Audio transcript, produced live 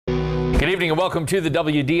evening and welcome to the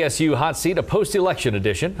WDSU Hot Seat, a post-election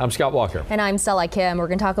edition. I'm Scott Walker. And I'm Stella Kim. We're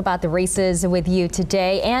going to talk about the races with you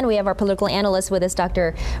today. And we have our political analyst with us,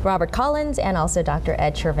 Dr. Robert Collins, and also Dr.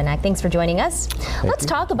 Ed Chervenak. Thanks for joining us. Let's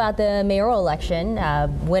talk about the mayoral election.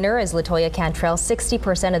 Winner is Latoya Cantrell,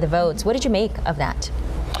 60% of the votes. What did you make of that?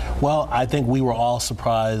 Well, I think we were all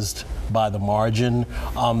surprised by the margin.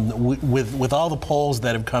 With all the polls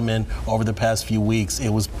that have come in over the past few weeks, it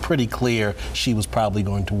was pretty clear she was probably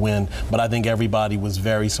going to win. But I think everybody was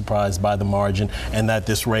very surprised by the margin and that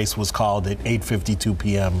this race was called at 8:52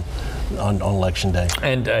 p.m. on Election Day.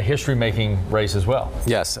 And a history-making race as well.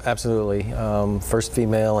 Yes, absolutely. First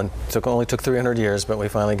female, and only took 300 years, but we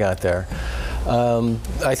finally got there.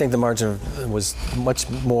 I think the margin was much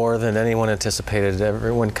more than anyone anticipated.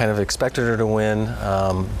 Everyone kind of expected her to win,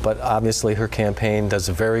 but obviously her campaign does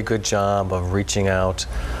a very good job of reaching out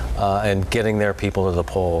and getting their people to the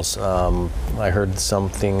polls. I heard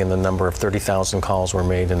something in the number of 30,000 calls were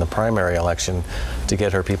made in the primary election to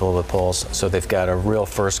get her people to the polls, so they've got a real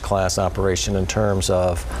first-class operation in terms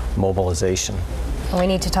of mobilization. We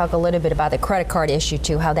need to talk a little bit about the credit card issue,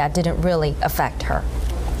 too, how that didn't really affect her.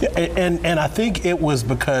 Yeah, and I think it was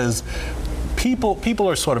because people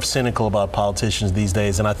are sort of cynical about politicians these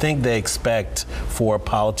days, and I think they expect for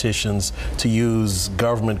politicians to use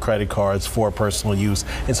government credit cards for personal use.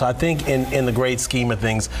 And so I think in the great scheme of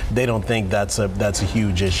things, they don't think that's a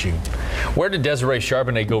huge issue. Where did Desiree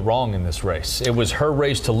Charbonnet go wrong in this race? It was her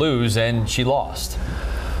race to lose, and she lost.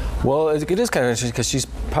 Well, it is kind of interesting because she's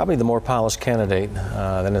probably the more polished candidate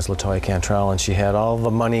than is Latoya Cantrell, and she had all the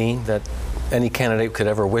money that any candidate could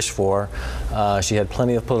ever wish for. She had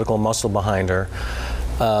plenty of political muscle behind her.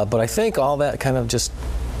 But I think all that kind of just,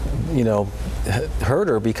 hurt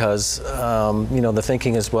her because, the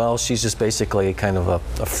thinking is, well, she's just basically kind of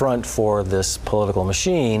a front for this political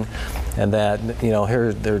machine, and that,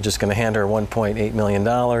 here they're just going to hand her $1.8 million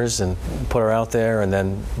and put her out there, and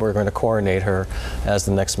then we're going to coronate her as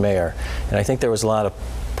the next mayor. And I think there was a lot of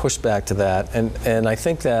pushback to that, and I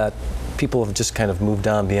think that people have just kind of moved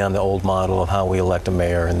on beyond the old model of how we elect a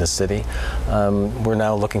mayor in this city. We're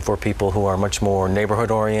now looking for people who are much more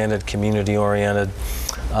neighborhood-oriented, community-oriented,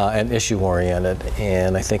 and issue-oriented,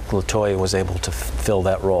 and I think Latoya was able to fill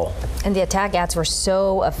that role. And the attack ads were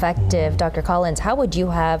so effective. Dr. Collins, how would you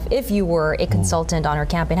have, if you were a consultant on her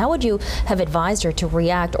campaign, how would you have advised her to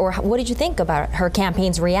react, or what did you think about her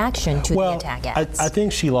campaign's reaction to the attack ads? I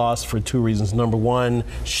think she lost for two reasons. Number one,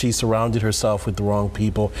 she surrounded herself with the wrong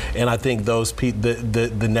people, and I think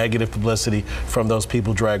the negative publicity from those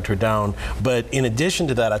people dragged her down. But in addition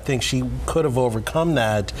to that, I think she could have overcome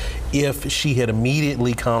that if she had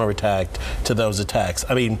immediately counterattacked to those attacks.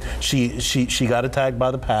 I mean, she got attacked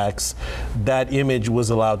by the PACs. That image was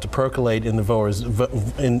allowed to percolate in the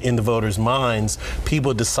voters' minds.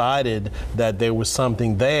 People decided that there was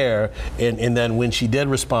something there, and then when she did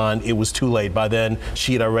respond, it was too late. By then,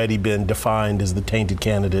 she had already been defined as the tainted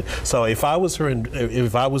candidate. So if I was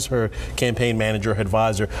her campaign manager or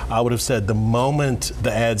advisor, I would have said the moment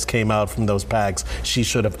the ads came out from those PACs, she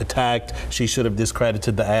should have attacked, she should have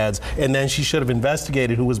discredited the ads, and then she should have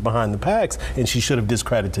investigated who was behind the PACs, and she should have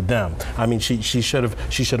discredited them. I mean, she should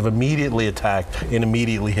have immediately attacked and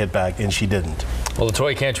immediately hit back, and she didn't. Well,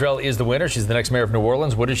 Latoya Cantrell is the winner. She's the next mayor of New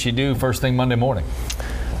Orleans. What does she do first thing Monday morning?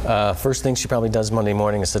 First thing she probably does Monday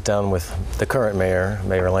morning is sit down with the current mayor,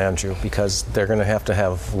 Mayor Landrieu, because they're going to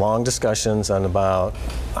have long discussions on about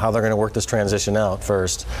how they're going to work this transition out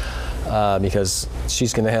first, because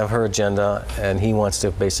she's going to have her agenda, and he wants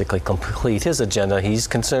to basically complete his agenda. He's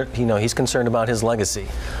concerned, he's concerned about his legacy,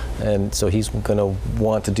 and so he's going to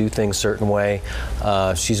want to do things a certain way.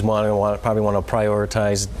 She's probably want to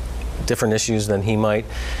prioritize different issues than he might.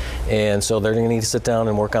 And so they're going to need to sit down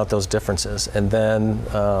and work out those differences, and then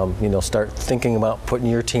start thinking about putting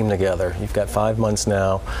your team together. You've got 5 months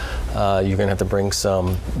now. You're going to have to bring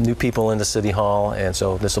some new people into City Hall, and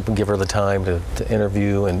so this will give her the time to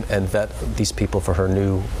interview and vet these people for her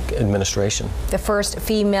new administration. The first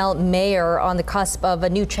female mayor on the cusp of a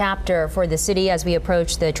new chapter for the city as we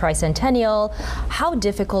approach the tricentennial. How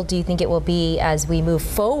difficult do you think it will be as we move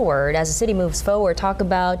forward, as the city moves forward? Talk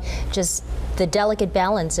about just the delicate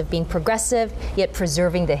balance of being progressive yet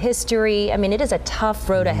preserving the history. I mean, it is a tough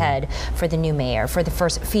road ahead for the new mayor, for the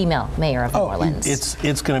first female mayor of New Orleans.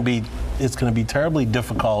 It's going to be it's going to be terribly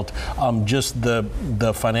difficult. Just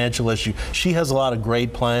the financial issue. She has a lot of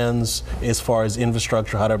great plans as far as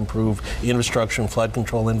infrastructure, how to improve infrastructure and flood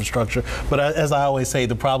control infrastructure. But as I always say,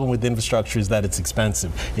 the problem with infrastructure is that it's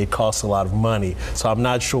expensive. It costs a lot of money. So I'm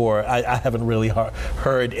not sure. I haven't really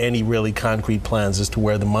heard any really concrete plans as to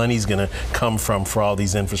where the money's going to come from for all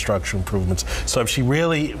these infrastructure improvements. So if she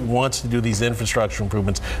really wants to do these infrastructure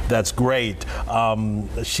improvements, that's great.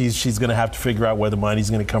 She's going to have to figure out where the money's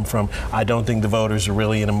going to come from. I don't think the voters are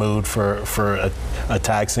really in a mood for a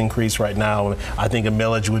tax increase right now. I think a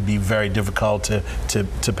millage would be very difficult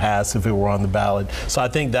to pass if it were on the ballot. So I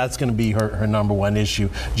think that's going to be her number one issue,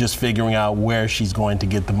 just figuring out where she's going to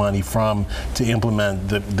get the money from to implement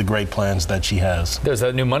the great plans that she has. There's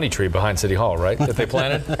that new money tree behind City Hall, right, that they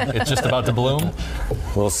planted? It's just about to bloom?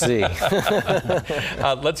 We'll see.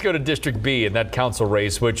 Let's go to District B in that council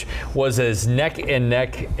race, which was as neck and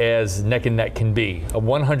neck can be. A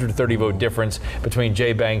 130 vote difference between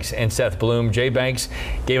Jay Banks and Seth Bloom. Jay Banks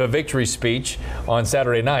gave a victory speech on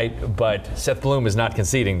Saturday night, but Seth Bloom is not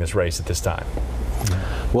conceding this race at this time.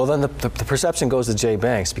 Well, then the perception goes to Jay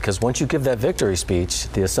Banks, because once you give that victory speech,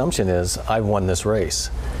 the assumption is, I've won this race.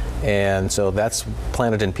 And so that's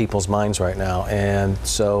planted in people's minds right now. And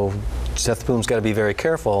so Seth Bloom's got to be very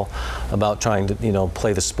careful about trying to,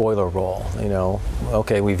 play the spoiler role.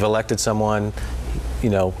 Okay, we've elected someone,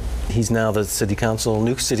 he's now the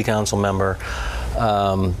new city council member.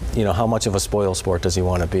 How much of a spoil sport does he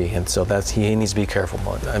want to be? And so he needs to be careful.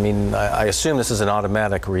 I mean, I assume this is an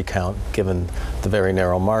automatic recount given the very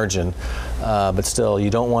narrow margin, but still, you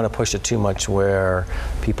don't want to push it too much where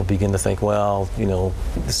people begin to think, well,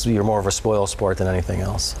 you're more of a spoil sport than anything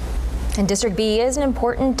else. And District B is an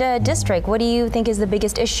important district. What do you think is the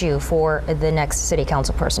biggest issue for the next city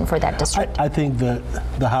council person for that district? I think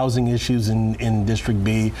the housing issues in District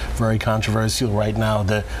B, very controversial right now,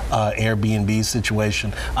 the Airbnb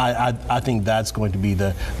situation. I think that's going to be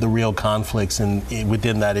the real conflicts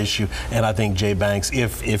within that issue. And I think Jay Banks,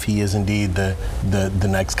 if he is indeed the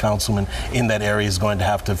next councilman in that area, is going to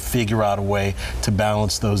have to figure out a way to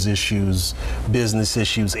balance those issues, business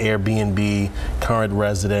issues, Airbnb, current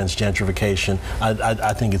residents, gentrification.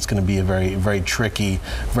 I think it's going to be a very tricky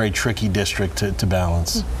district to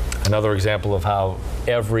balance. Another example of how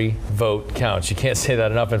every vote counts. You can't say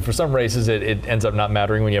that enough. And for some races, it ends up not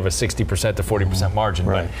mattering when you have a 60% to 40% margin.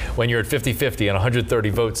 Right. But when you're at 50-50 and 130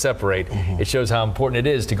 votes separate, it shows how important it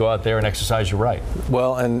is to go out there and exercise your right.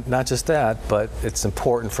 Well, and not just that, but it's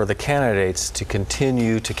important for the candidates to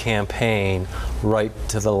continue to campaign right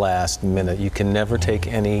to the last minute. You can never take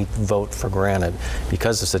any vote for granted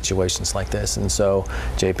because of situations like this. And so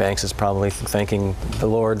Jay Banks is probably thanking the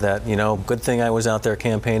Lord that, good thing I was out there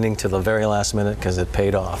campaigning to the very last minute, because it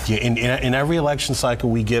paid off. Yeah, in every election cycle,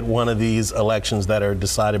 we get one of these elections that are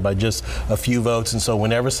decided by just a few votes. And so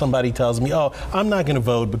whenever somebody tells me, oh, I'm not going to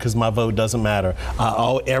vote because my vote doesn't matter,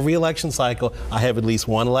 every election cycle, I have at least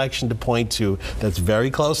one election to point to that's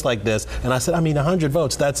very close like this. And I said, 100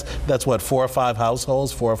 votes, that's what, 4 or 5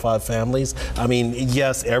 households, 4 or 5 families?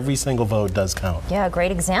 Yes, every single vote does count. Yeah, a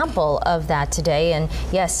great example of that today. And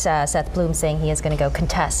yes, Seth Bloom saying he is going to go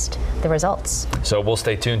contest the results. So we'll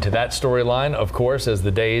stay tuned to that storyline, of course, as the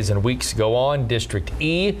days and weeks go on. District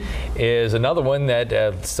E is another one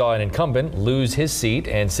that saw an incumbent lose his seat,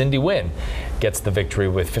 and Cindy Wynn gets the victory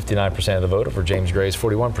with 59% of the vote over James Gray's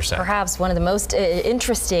 41%. Perhaps one of the most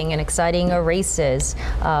interesting and exciting races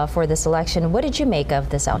for this election. What did you make of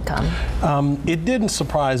this outcome? It didn't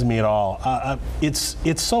surprise me at all.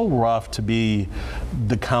 It's so rough to be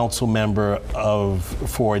the council member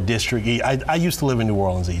for District E. I used to live in New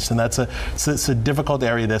Orleans East, and it's a difficult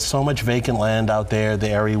area. There's so much vacant land out there. The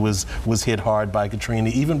area was hit hard by Katrina.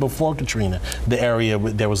 Even before Katrina,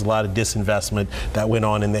 there was a lot of disinvestment that went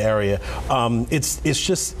on in the area.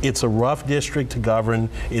 It's a rough district to govern.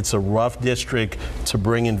 It's a rough district to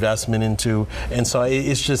bring investment into, and so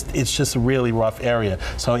it's just a really rough area.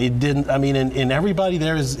 So it didn't. And everybody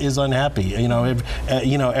there is unhappy.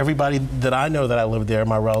 Everybody that I know that I live there,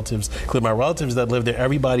 my relatives that live there,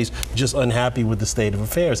 everybody's just unhappy with the state of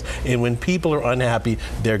affairs. And when people are unhappy,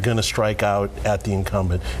 they're going to strike out at the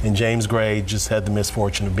incumbent. And James Gray just had the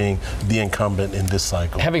misfortune of being the incumbent in this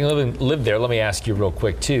cycle. Having lived there, let me ask you real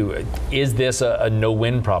quick too: is this a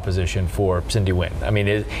no-win proposition for Cindy Wynn? I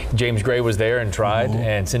mean, James Gray was there and tried,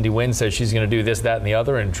 and Cindy Wynn says she's going to do this, that, and the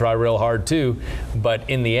other, and try real hard too. But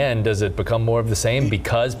in the end, does it become more of the same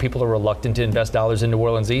because people are reluctant to invest dollars in New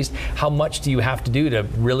Orleans East? How much do you have to do to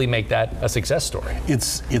really make that a success story?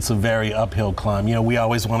 It's a very uphill climb. You know, we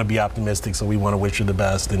always want to be optimistic, so we want to wish her the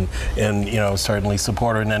best, and you know, certainly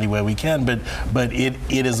support her in any way we can. But it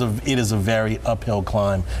is a very uphill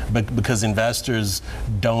climb, but because investors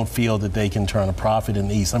don't feel that they can turn a profit in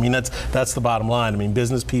the East. I mean, that's the bottom line. I mean,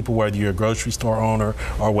 business people, whether you're a grocery store owner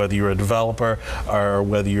or whether you're a developer or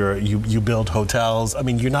whether you build hotels, I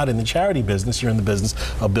mean, you're not in the charity business. You're in the business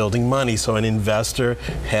of building money. So an investor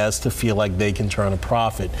has to feel like they can turn a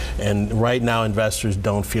profit, and right now investors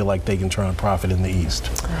don't feel like they can turn a profit in the East.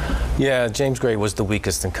 Yeah, James Gray was the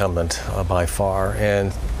weakest incumbent by far,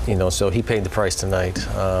 and you know, so he paid the price tonight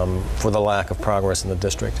for the lack of progress in the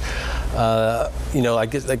district. You know, I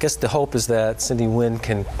guess the hope is that Cindy Wynn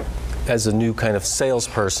can, as a new kind of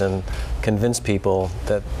salesperson, convince people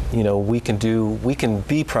that, you know, we can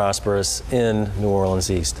be prosperous in New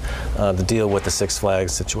Orleans East to deal with the Six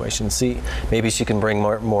Flags situation. See, maybe she can bring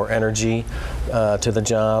more energy to the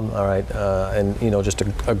job, all right, and you know, just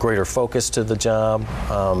a greater focus to the job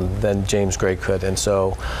than James Gray could. And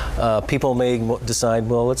so people may decide,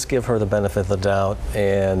 well, let's give her the benefit of the doubt,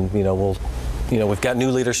 and you know, we've got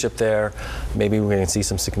new leadership there. Maybe we're going to see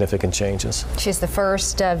some significant changes. She's the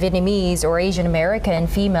first Vietnamese or Asian American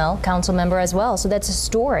female council member as well, so that's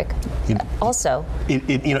historic. Also,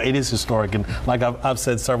 it is historic, and like I've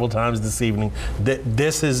said several times this evening, that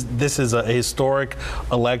this is a historic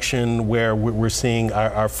election where we're seeing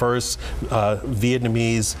our first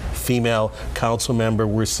Vietnamese female council member.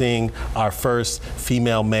 We're seeing our first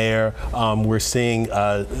female mayor. We're seeing,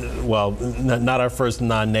 well, not our first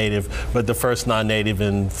non-native, but the first non-native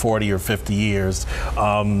in 40 or 50 years,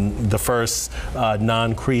 the first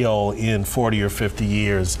non-Creole in 40 or 50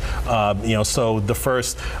 years. You know, so the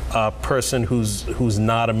first person who's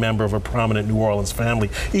not a member of a prominent New Orleans family.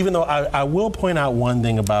 Even though I will point out one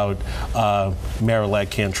thing about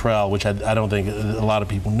Mayor-elect Cantrell, which I don't think a lot of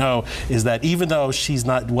people know, is that even though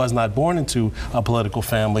was not born into a political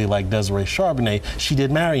family like Desiree Charbonnet, she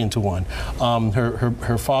did marry into one.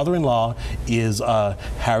 Her father-in-law is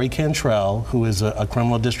Harry Cantrell, who is a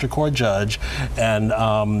criminal district court judge,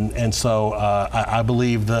 and so I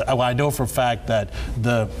believe I know for a fact that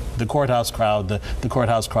the courthouse crowd, the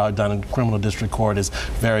courthouse crowd down in criminal district court is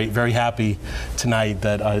very, very happy tonight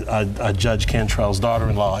that Judge Cantrell's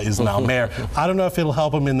daughter-in-law is now mayor. I don't know if it'll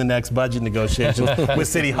help him in the next budget negotiations with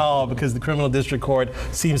City Hall, because the criminal district court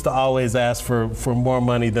seems to always ask for more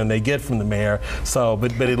money than they get from the mayor. So,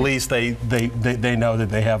 but at least they know that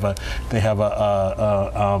they have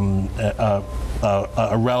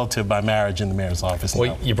a relative by marriage in the mayor's office.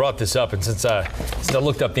 Well, you brought this up, and since I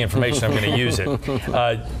looked up the information, I'm going to use it.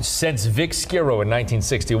 Since Vic Skiro in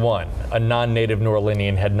 1961, a non-native New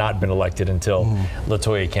Orleanian had not been elected until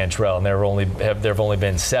LaToya Cantrell, and there have only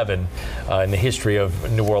been 7 in the history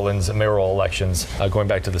of New Orleans mayoral elections going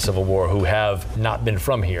back to the Civil War who have not been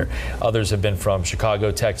from here. Others have been from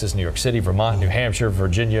Chicago, Texas, New York City, Vermont, New Hampshire,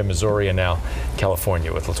 Virginia, Missouri, and now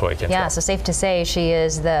California with LaToya Cantrell. Yeah, so safe to say she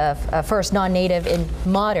is the first non-native in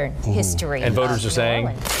modern history. And voters are saying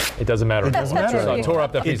it doesn't matter. It doesn't matter. So I tore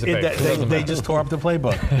up that piece of paper. They just tore up the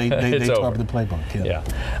playbook. They tore up the playbook. Yeah.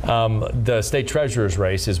 The state treasurer's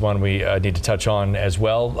race is one we need to touch on as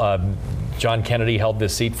well. John Kennedy held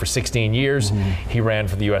this seat for 16 years. He ran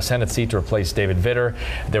for the U.S. Senate seat to replace David Vitter.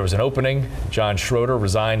 There was an opening. John Schroeder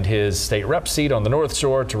resigned his state rep seat on the North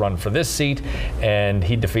Shore to run for this seat, and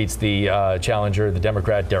he defeats the challenger, the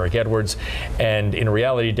Democrat Derek Edwards. And in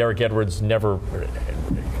reality, Derek Edwards never,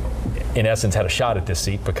 in essence, had a shot at this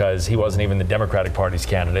seat because he wasn't even the Democratic Party's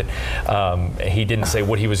candidate. He didn't say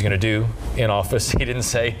what he was going to do in office. He didn't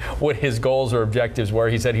say what his goals or objectives were.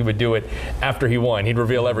 He said he would do it after he won. He'd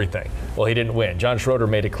reveal everything. Well, he didn't win. John Schroeder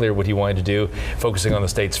made it clear what he wanted to do, focusing on the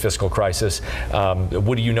state's fiscal crisis.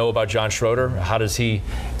 What do you know about John Schroeder? How does he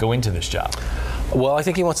go into this job? Well, I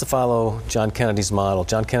think he wants to follow John Kennedy's model.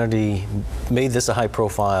 John Kennedy made this a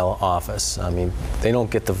high-profile office. I mean, they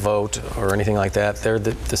don't get the vote or anything like that. They're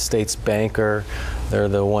the state's banker. They're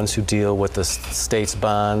the ones who deal with the state's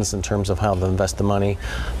bonds in terms of how to invest the money.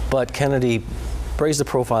 But Kennedy raised the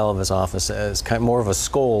profile of his office as kind of more of a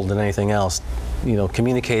scold than anything else. You know,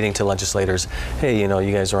 communicating to legislators, hey, you know,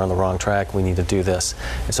 you guys are on the wrong track, we need to do this.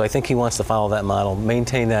 And so I think he wants to follow that model,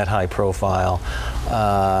 maintain that high profile,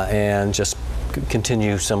 and just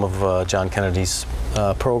continue some of John Kennedy's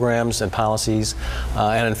programs and policies.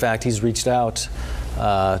 And in fact, he's reached out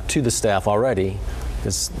to the staff already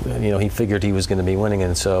because he figured he was going to be winning,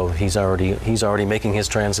 and so he's already making his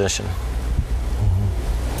transition.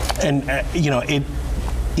 And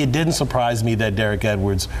it didn't surprise me that Derek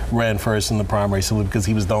Edwards ran first in the primary simply because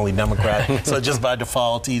he was the only Democrat. So just by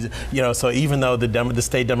default, so even though the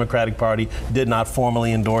state Democratic Party did not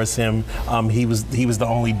formally endorse him, he was the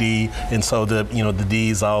only D, and so the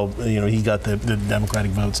D's he got the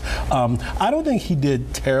Democratic votes. I don't think he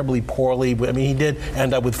did terribly poorly. I mean, he did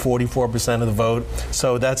end up with 44% of the vote,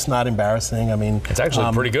 so that's not embarrassing. I mean, it's actually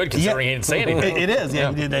pretty good considering he didn't say anything. It is.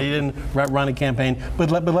 Yeah, he didn't run a campaign. But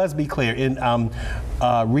let's be clear.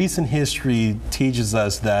 Recent history teaches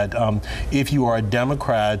us that if you are a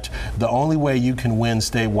Democrat, the only way you can win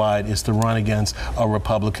statewide is to run against a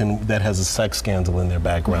Republican that has a sex scandal in their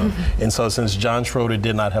background. And so since John Schroeder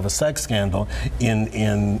did not have a sex scandal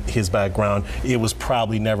in his background, it was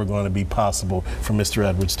probably never going to be possible for Mr.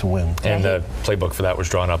 Edwards to win. And the playbook for that was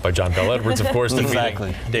drawn up by John Bell Edwards, of course,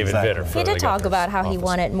 defeating David Vitter. He did talk about how he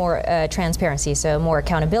wanted more transparency, so more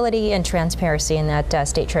accountability and transparency in that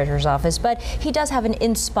state treasurer's office. But he does have an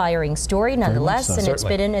inspiring story nonetheless, and it's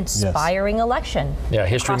been an inspiring election. Yeah,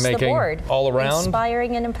 history across making the board. All around.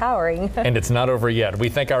 Inspiring and empowering. And it's not over yet. We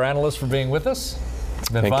thank our analysts for being with us. It's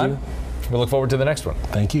been Thank fun. you. We look forward to the next one.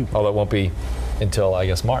 Thank you. Although it won't be until, I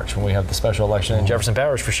guess, March when we have the special election in Jefferson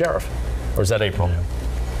Parish for sheriff. Or is that April?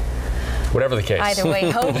 Whatever the case. Either way,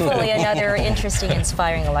 hopefully another interesting,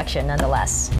 inspiring election nonetheless.